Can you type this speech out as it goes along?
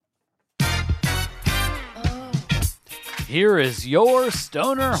Here is your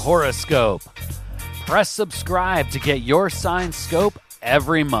Stoner Horoscope. Press subscribe to get your sign scope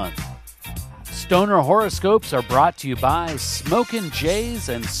every month. Stoner Horoscopes are brought to you by Smokin' Jays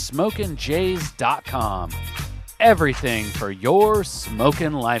and SmokinJays.com. Everything for your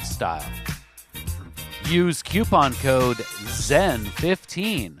smokin' lifestyle. Use coupon code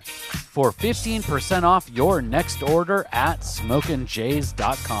ZEN15 for 15% off your next order at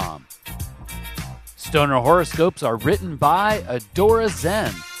SmokinJays.com. Stoner Horoscopes are written by Adora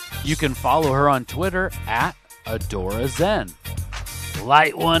Zen. You can follow her on Twitter at Adora Zen.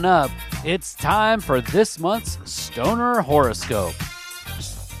 Light one up. It's time for this month's Stoner Horoscope.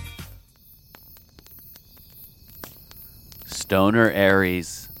 Stoner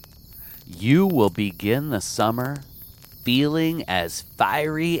Aries, you will begin the summer feeling as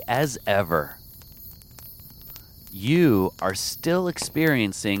fiery as ever. You are still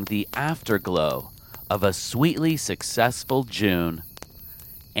experiencing the afterglow of a sweetly successful June,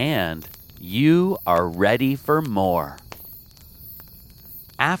 and you are ready for more.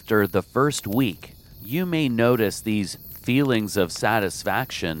 After the first week, you may notice these feelings of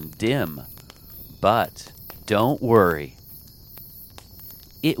satisfaction dim, but don't worry.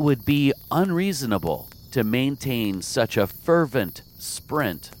 It would be unreasonable to maintain such a fervent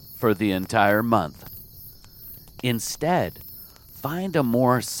sprint for the entire month. Instead, find a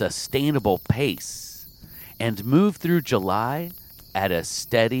more sustainable pace and move through July at a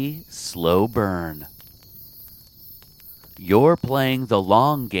steady, slow burn. You're playing the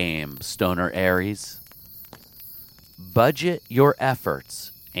long game, Stoner Aries. Budget your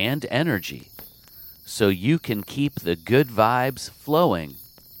efforts and energy so you can keep the good vibes flowing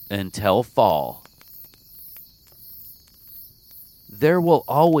until fall. There will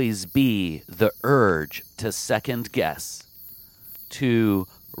always be the urge to second guess, to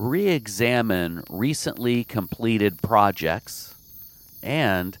re-examine recently completed projects,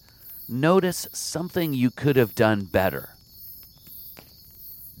 and notice something you could have done better.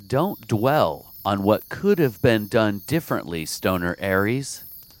 Don't dwell on what could have been done differently, Stoner Aries.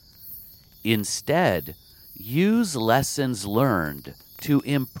 Instead, use lessons learned to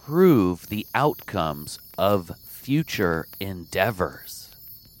improve the outcomes of future endeavors.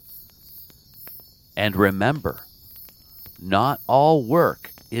 And remember, not all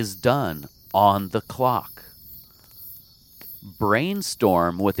work is done on the clock.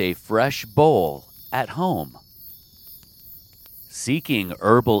 Brainstorm with a fresh bowl at home. Seeking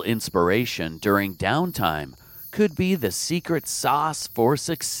herbal inspiration during downtime could be the secret sauce for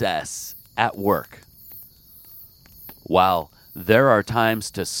success at work. While there are times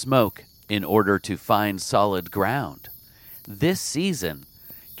to smoke in order to find solid ground, this season,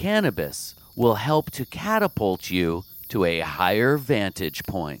 cannabis will help to catapult you to a higher vantage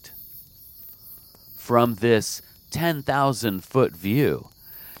point. From this 10,000-foot view,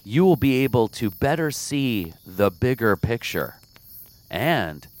 you will be able to better see the bigger picture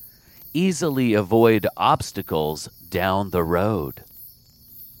and easily avoid obstacles down the road.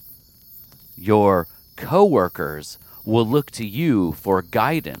 Your coworkers will look to you for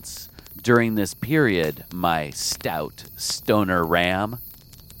guidance during this period, my stout stoner ram.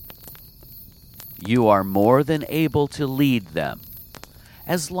 You are more than able to lead them,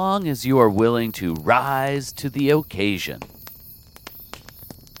 as long as you are willing to rise to the occasion.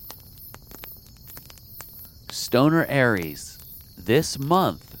 Stoner Aries, this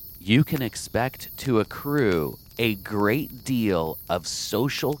month you can expect to accrue a great deal of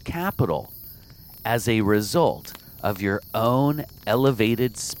social capital as a result of your own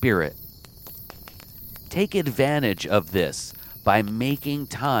elevated spirit. Take advantage of this by making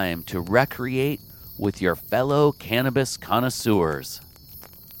time to recreate with your fellow cannabis connoisseurs.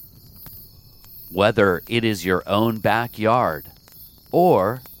 Whether it is your own backyard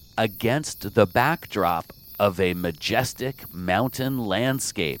or against the backdrop of a majestic mountain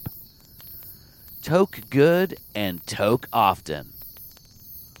landscape, toke good and toke often.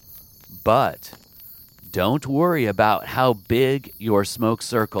 But don't worry about how big your smoke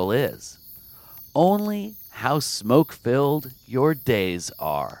circle is, only how smoke-filled your days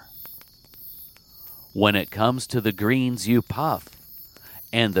are. When it comes to the greens you puff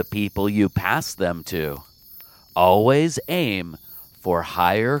and the people you pass them to, always aim for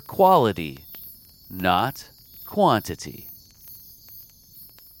higher quality, not quantity.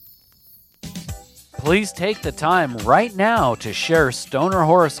 Please take the time right now to share Stoner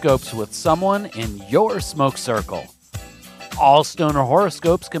Horoscopes with someone in your smoke circle. All Stoner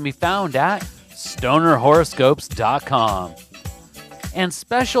Horoscopes can be found at stonerhoroscopes.com. And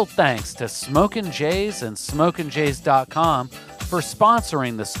special thanks to Smokin' Jays and SmokinJays.com for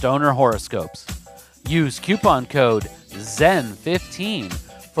sponsoring the Stoner Horoscopes. Use coupon code ZEN15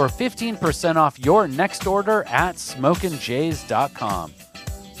 for 15% off your next order at smokinjays.com.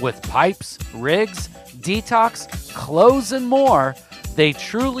 With pipes, rigs, detox, clothes, and more, they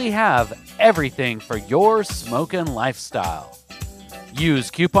truly have everything for your smoking lifestyle.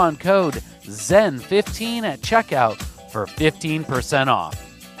 Use coupon code ZEN15 at checkout for 15% off.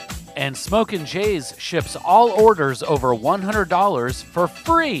 And Smokin' Jays ships all orders over $100 for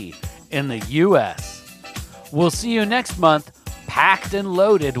free in the U.S. We'll see you next month, packed and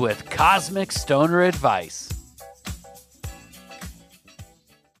loaded with cosmic stoner advice.